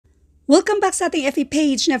Welcome back sa ating FE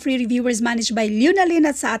page na free reviewers managed by Leonalyn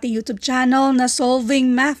at sa ating YouTube channel na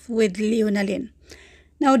Solving Math with Leonalyn.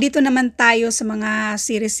 Now, dito naman tayo sa mga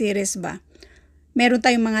series ba. Meron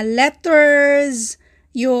tayong mga letters,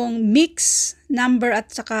 yung mix, number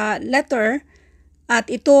at saka letter.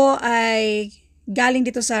 At ito ay galing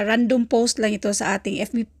dito sa random post lang ito sa ating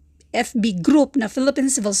FB group na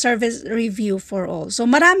Philippine Civil Service Review for All. So,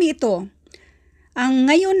 marami ito.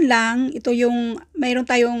 Ang ngayon lang, ito yung mayroon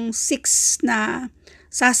tayong 6 na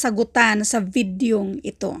sasagutan sa videong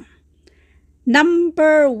ito.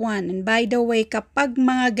 Number 1, and by the way, kapag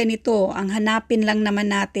mga ganito, ang hanapin lang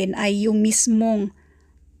naman natin ay yung mismong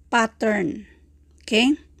pattern.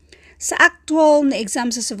 Okay? Sa actual na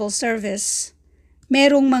exam sa civil service,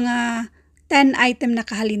 merong mga 10 item na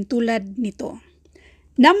kahalintulad nito.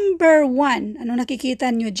 Number 1, ano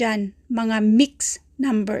nakikita nyo dyan? Mga mixed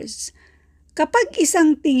numbers. Kapag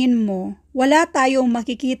isang tingin mo, wala tayong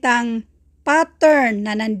makikitang pattern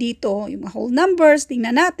na nandito, yung mga whole numbers,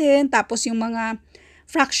 tingnan natin, tapos yung mga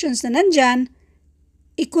fractions na nandyan,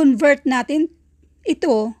 i-convert natin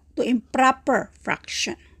ito to improper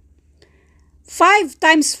fraction. 5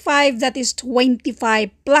 times 5, that is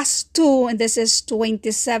 25, plus 2, and this is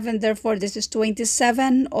 27, therefore this is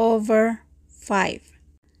 27 over 5.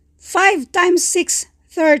 5 times 6,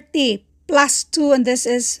 30. Plus 2, and this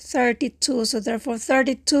is 32. So, therefore,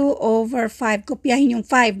 32 over 5. Kopyahin yung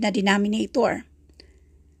 5 na denominator.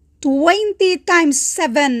 20 times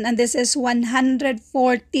 7, and this is 140.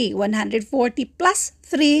 140 plus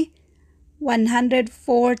 3,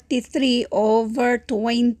 143 over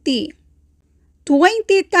 20.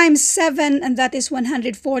 20 times 7, and that is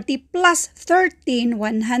 140 plus 13,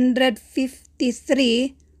 153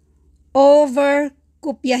 over,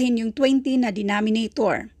 kopyahin yung 20 na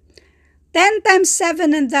denominator. 10 times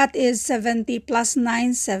 7, and that is 70 plus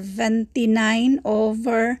 9, 79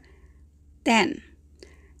 over 10.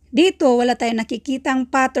 Dito, wala tayong nakikitang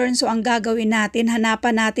pattern. So, ang gagawin natin,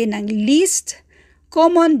 hanapan natin ang least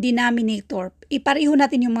common denominator. Ipareho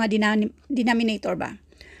natin yung mga denominator ba?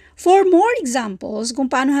 For more examples, kung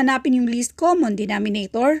paano hanapin yung least common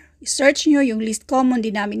denominator, search nyo yung least common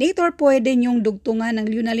denominator. Pwede nyong dugtungan ng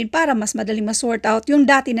Leonalyn para mas madaling ma-sort out yung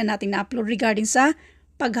dati na natin na-upload regarding sa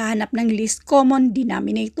paghahanap ng least common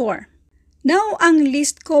denominator. Now, ang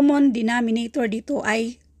least common denominator dito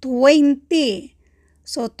ay 20.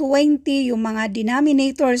 So, 20 yung mga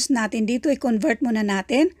denominators natin dito, i-convert muna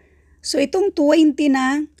natin. So, itong 20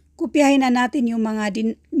 na, kopyahin na natin yung mga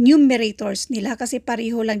numerators nila kasi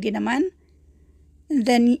pareho lang din naman. And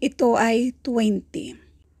then, ito ay 20.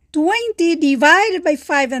 20 divided by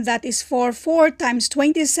 5, and that is 4. 4 times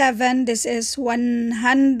 27, this is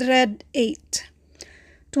 108.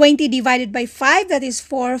 20 divided by 5, that is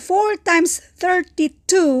 4. 4 times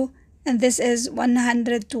 32, and this is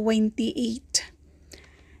 128.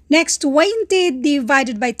 Next, 20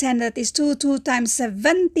 divided by 10, that is 2. 2 times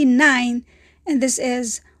 79, and this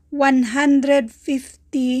is 158.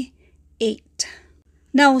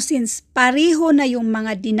 Now, since pareho na yung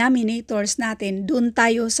mga denominators natin, dun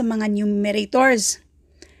tayo sa mga numerators.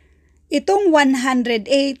 Itong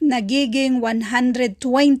 108 nagiging 120,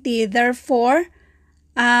 therefore,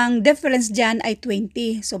 ang difference dyan ay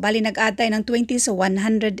 20. So, bali nag-add tayo ng 20 sa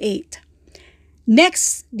 108.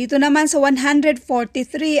 Next, dito naman sa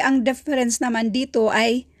 143, ang difference naman dito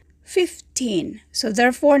ay 15. So,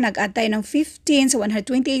 therefore, nag-add tayo ng 15 sa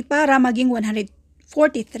 128 para maging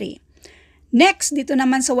 143. Next, dito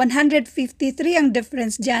naman sa 153, ang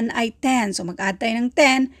difference dyan ay 10. So, mag-add tayo ng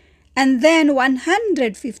 10. And then,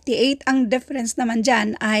 158, ang difference naman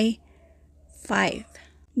dyan ay 5.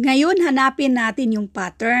 Ngayon, hanapin natin yung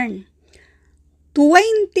pattern.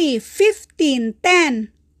 20, 15, 10,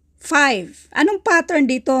 5. Anong pattern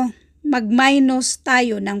dito? Mag-minus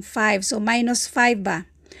tayo ng 5. So, minus 5 ba?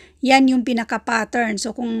 Yan yung pinaka-pattern.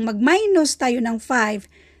 So, kung mag-minus tayo ng 5,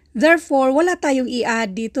 therefore, wala tayong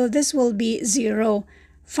i-add dito. This will be 0.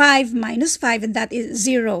 5 minus 5, and that is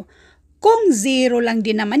 0. Kung 0 lang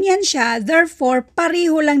din naman yan siya, therefore,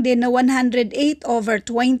 pareho lang din na 108 over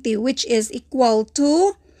 20, which is equal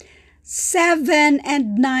to 7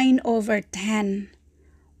 and 9 over 10.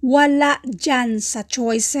 Wala dyan sa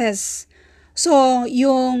choices. So,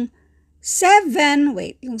 yung 7,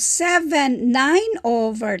 9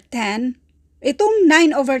 over 10, itong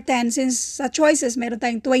 9 over 10, since sa choices meron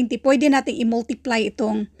tayong 20, pwede natin i-multiply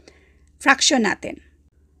itong fraction natin.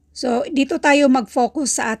 So, dito tayo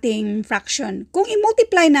mag-focus sa ating fraction. Kung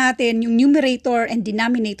i-multiply natin yung numerator and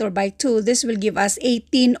denominator by 2, this will give us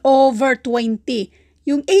 18 over 20.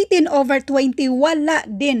 Yung 18 over 20, wala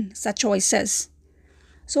din sa choices.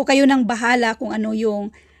 So, kayo nang bahala kung ano yung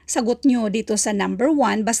sagot nyo dito sa number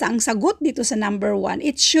 1, basta ang sagot dito sa number 1,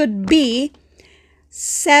 it should be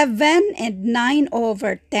 7 and 9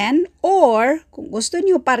 over 10, or kung gusto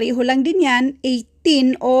nyo pareho lang din yan,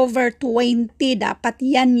 18 over 20. Dapat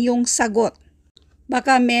yan yung sagot.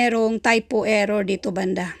 Baka merong typo error dito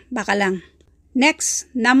banda. Baka lang. Next,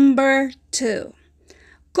 number 2.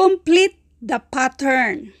 Complete the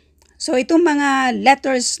pattern. So, itong mga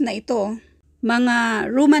letters na ito, mga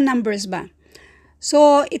Roman numbers ba?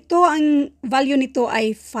 So, ito ang value nito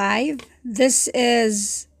ay 5. This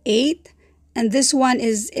is 8. And this one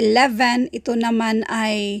is 11. Ito naman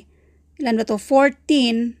ay, ilan ba to?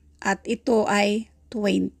 14. At ito ay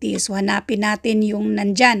 20. So, hanapin natin yung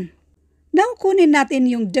nandyan. Now, kunin natin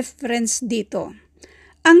yung difference dito.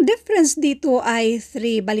 Ang difference dito ay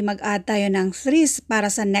 3. Bali mag-add tayo ng 3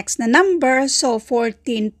 para sa next na number. So,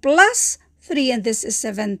 14 plus 3 and this is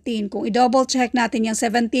 17. Kung i-double check natin yung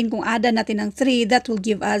 17, kung add natin ng 3, that will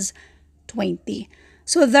give us 20.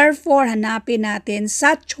 So, therefore, hanapin natin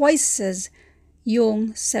sa choices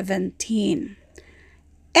yung 17.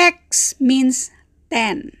 X means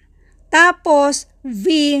 10. Tapos,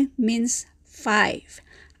 V means 5.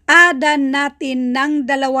 Adan natin ng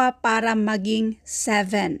 2 para maging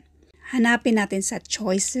 7. Hanapin natin sa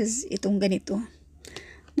choices itong ganito.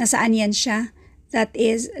 Nasaan yan siya? That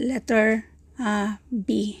is letter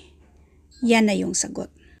B. Yan na yung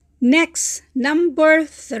sagot. Next, number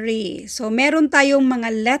 3. So, meron tayong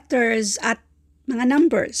mga letters at mga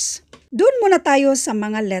numbers. Doon muna tayo sa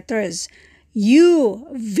mga letters. U,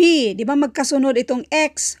 V. Di ba magkasunod itong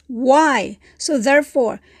X, Y. So,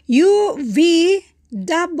 therefore, U, V,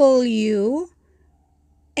 W,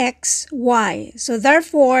 X, Y. So,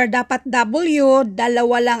 therefore, dapat W,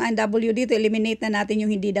 dalawa lang ang W dito. Eliminate na natin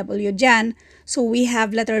yung hindi W dyan. So, we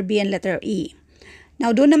have letter B and letter E.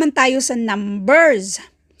 Now, doon naman tayo sa numbers.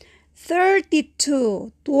 32,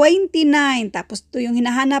 29, tapos ito yung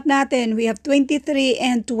hinahanap natin. We have 23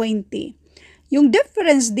 and 20. Yung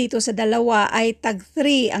difference dito sa dalawa ay tag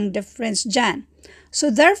 3 ang difference dyan. So,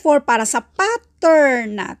 therefore, para sa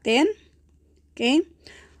pattern natin, okay,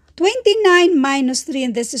 29 minus 3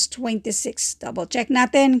 and this is 26. Double check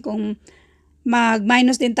natin kung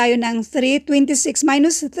mag-minus din tayo ng 3. 26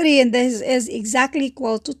 minus 3 and this is exactly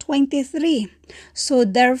equal to 23. So,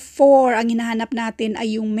 therefore, ang hinahanap natin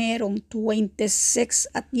ay yung merong 26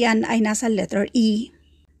 at yan ay nasa letter E.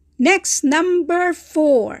 Next, number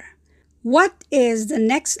 4. What is the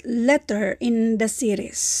next letter in the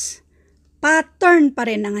series? Pattern pa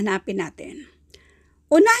rin ang hanapin natin.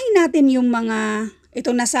 Unahin natin yung mga,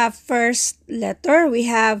 itong nasa first letter, we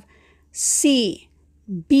have C,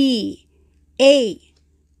 B, A.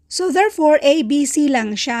 So, therefore, A, B, C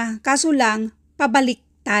lang siya. Kaso lang,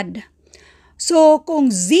 pabaliktad. So,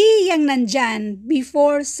 kung Z yung nandyan,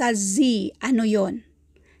 before sa Z, ano yon?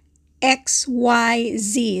 X, Y,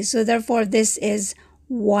 Z. So, therefore, this is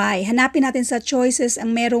Y. Hanapin natin sa choices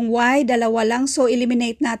ang merong Y, dalawa lang. So,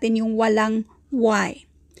 eliminate natin yung walang Y.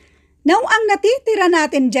 Now, ang natitira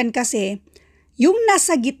natin dyan kasi, yung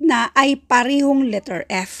nasa gitna ay parihong letter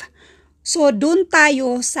F. So, dun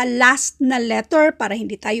tayo sa last na letter para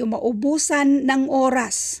hindi tayo maubusan ng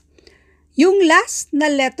oras. Yung last na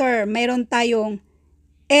letter, mayroon tayong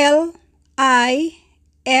L, I,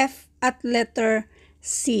 F at letter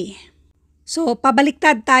C. So,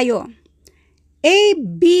 pabaliktad tayo. A,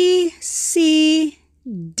 B, C,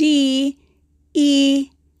 D, E,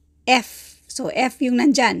 F. So, F yung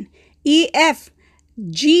nandyan. E, F,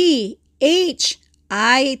 G, H,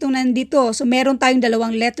 I, itong nandito. So, meron tayong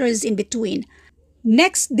dalawang letters in between.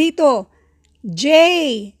 Next dito,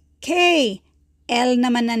 J, K, L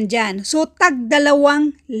naman nandyan. So,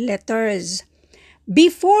 tag-dalawang letters.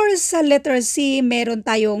 Before sa letter C, meron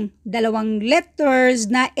tayong dalawang letters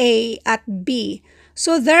na A at B.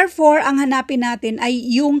 So, therefore, ang hanapin natin ay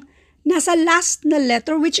yung nasa last na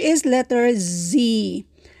letter which is letter Z.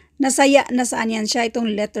 Nasaan yan siya?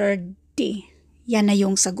 Itong letter D. Yan na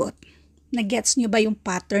yung sagot. Nag-gets nyo ba yung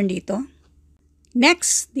pattern dito?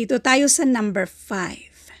 Next, dito tayo sa number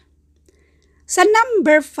 5. Sa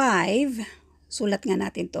number 5, sulat nga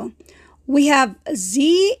natin to. We have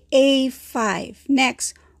ZA5.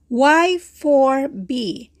 Next, Y4B.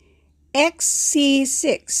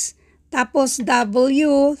 XC6. Tapos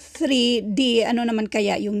W3D. Ano naman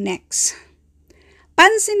kaya yung next?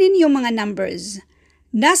 Pansinin yung mga numbers.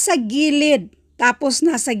 Nasa gilid. Tapos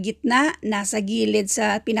nasa gitna, nasa gilid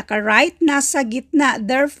sa pinaka-right, nasa gitna.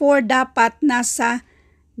 Therefore, dapat nasa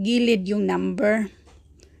gilid yung number.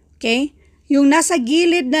 Okay? Yung nasa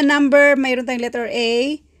gilid na number, mayroon tayong letter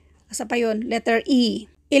A. Asa pa yun? Letter E.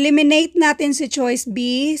 Eliminate natin si choice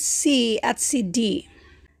B, C, at si D.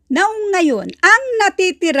 Now ngayon, ang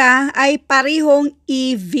natitira ay parehong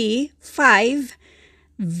EV5,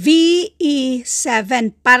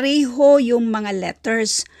 VE7, pareho yung mga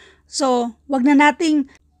letters. So, wag na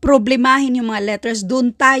nating problemahin yung mga letters,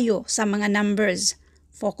 dun tayo sa mga numbers.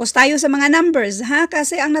 Focus tayo sa mga numbers, ha?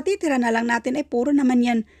 Kasi ang natitira na lang natin ay puro naman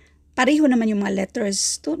yan, pareho naman yung mga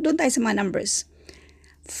letters. Dun tayo sa mga numbers.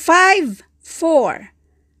 5, 4.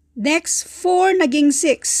 Next, 4 naging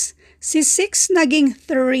 6. Si 6 naging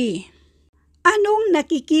 3. Anong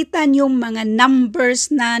nakikita niyong mga numbers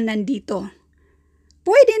na nandito?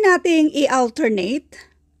 Pwede nating i-alternate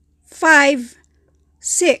 5,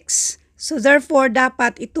 6. So therefore,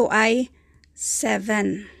 dapat ito ay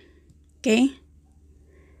 7. Okay?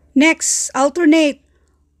 Next, alternate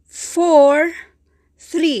 4,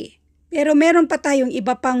 3. Pero meron pa tayong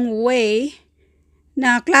iba pang way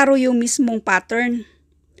na klaro yung mismong pattern.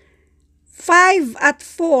 5 at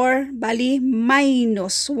 4, bali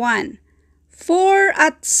minus 1. 4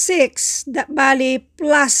 at 6, bali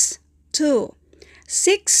plus 2.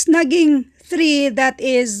 6 naging 3, that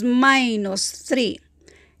is minus 3.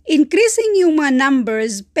 Increasing yung mga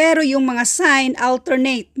numbers, pero yung mga sign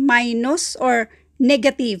alternate, minus or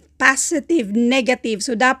negative, positive, negative.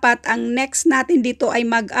 So dapat ang next natin dito ay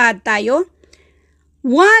mag-add tayo.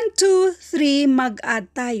 1, 2, 3, mag-add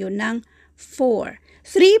tayo ng 4.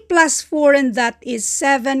 3 plus 4 and that is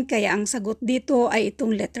 7, kaya ang sagot dito ay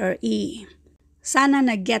itong letter E. Sana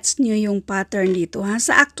na-gets nyo yung pattern dito, ha?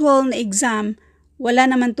 Sa actual na exam, wala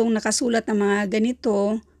naman tong nakasulat na mga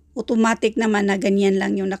ganito. Automatic naman na ganyan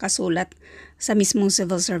lang yung nakasulat sa mismong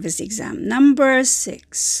civil service exam. Number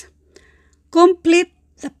 6. Complete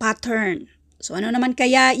the pattern. So ano naman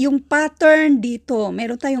kaya yung pattern dito?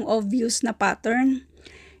 Meron tayong obvious na pattern.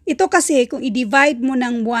 Ito kasi kung i-divide mo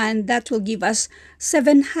ng 1, that will give us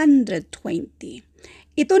 720.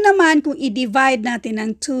 Ito naman kung i-divide natin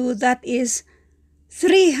ng 2, that is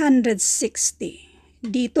 360.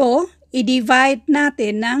 Dito, i-divide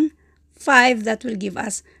natin ng 5, that will give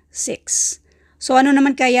us 6. So ano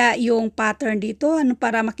naman kaya yung pattern dito? Ano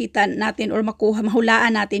para makita natin or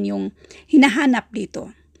mahulaan natin yung hinahanap dito?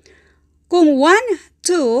 Kung 1,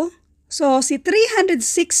 2, so si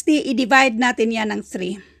 360, i-divide natin yan ng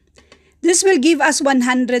 3. This will give us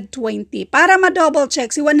 120. Para ma-double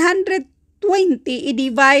check, si 120,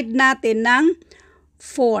 i-divide natin ng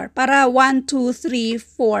 4. Para 1, 2, 3,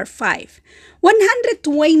 4, 5.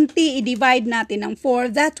 120, i-divide natin ng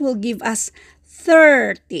 4. That will give us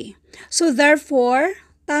 30. So therefore,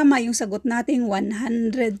 tama yung sagot natin,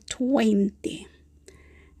 120.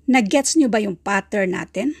 Nag-gets nyo ba yung pattern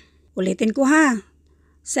natin? Ulitin ko ha.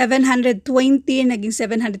 720, naging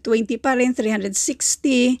 720 pa rin,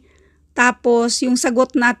 360. Tapos, yung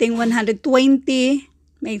sagot nating 120,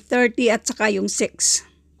 may 30 at saka yung 6.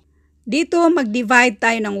 Dito, mag-divide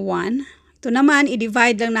tayo ng 1. Ito naman,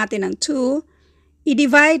 i-divide lang natin ng 2.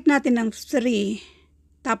 I-divide natin ng 3.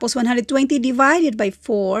 Tapos, 120 divided by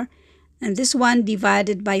 4. And this one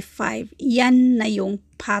divided by 5. Yan na yung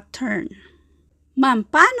pattern. Ma'am,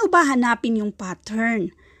 paano ba hanapin yung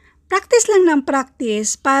pattern? Practice lang ng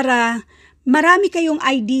practice para marami kayong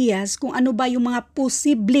ideas kung ano ba yung mga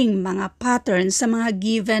posibleng mga patterns sa mga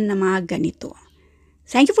given na mga ganito.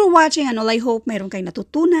 Thank you for watching and all I hope mayroon kayong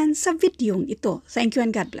natutunan sa videong ito. Thank you and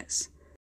God bless.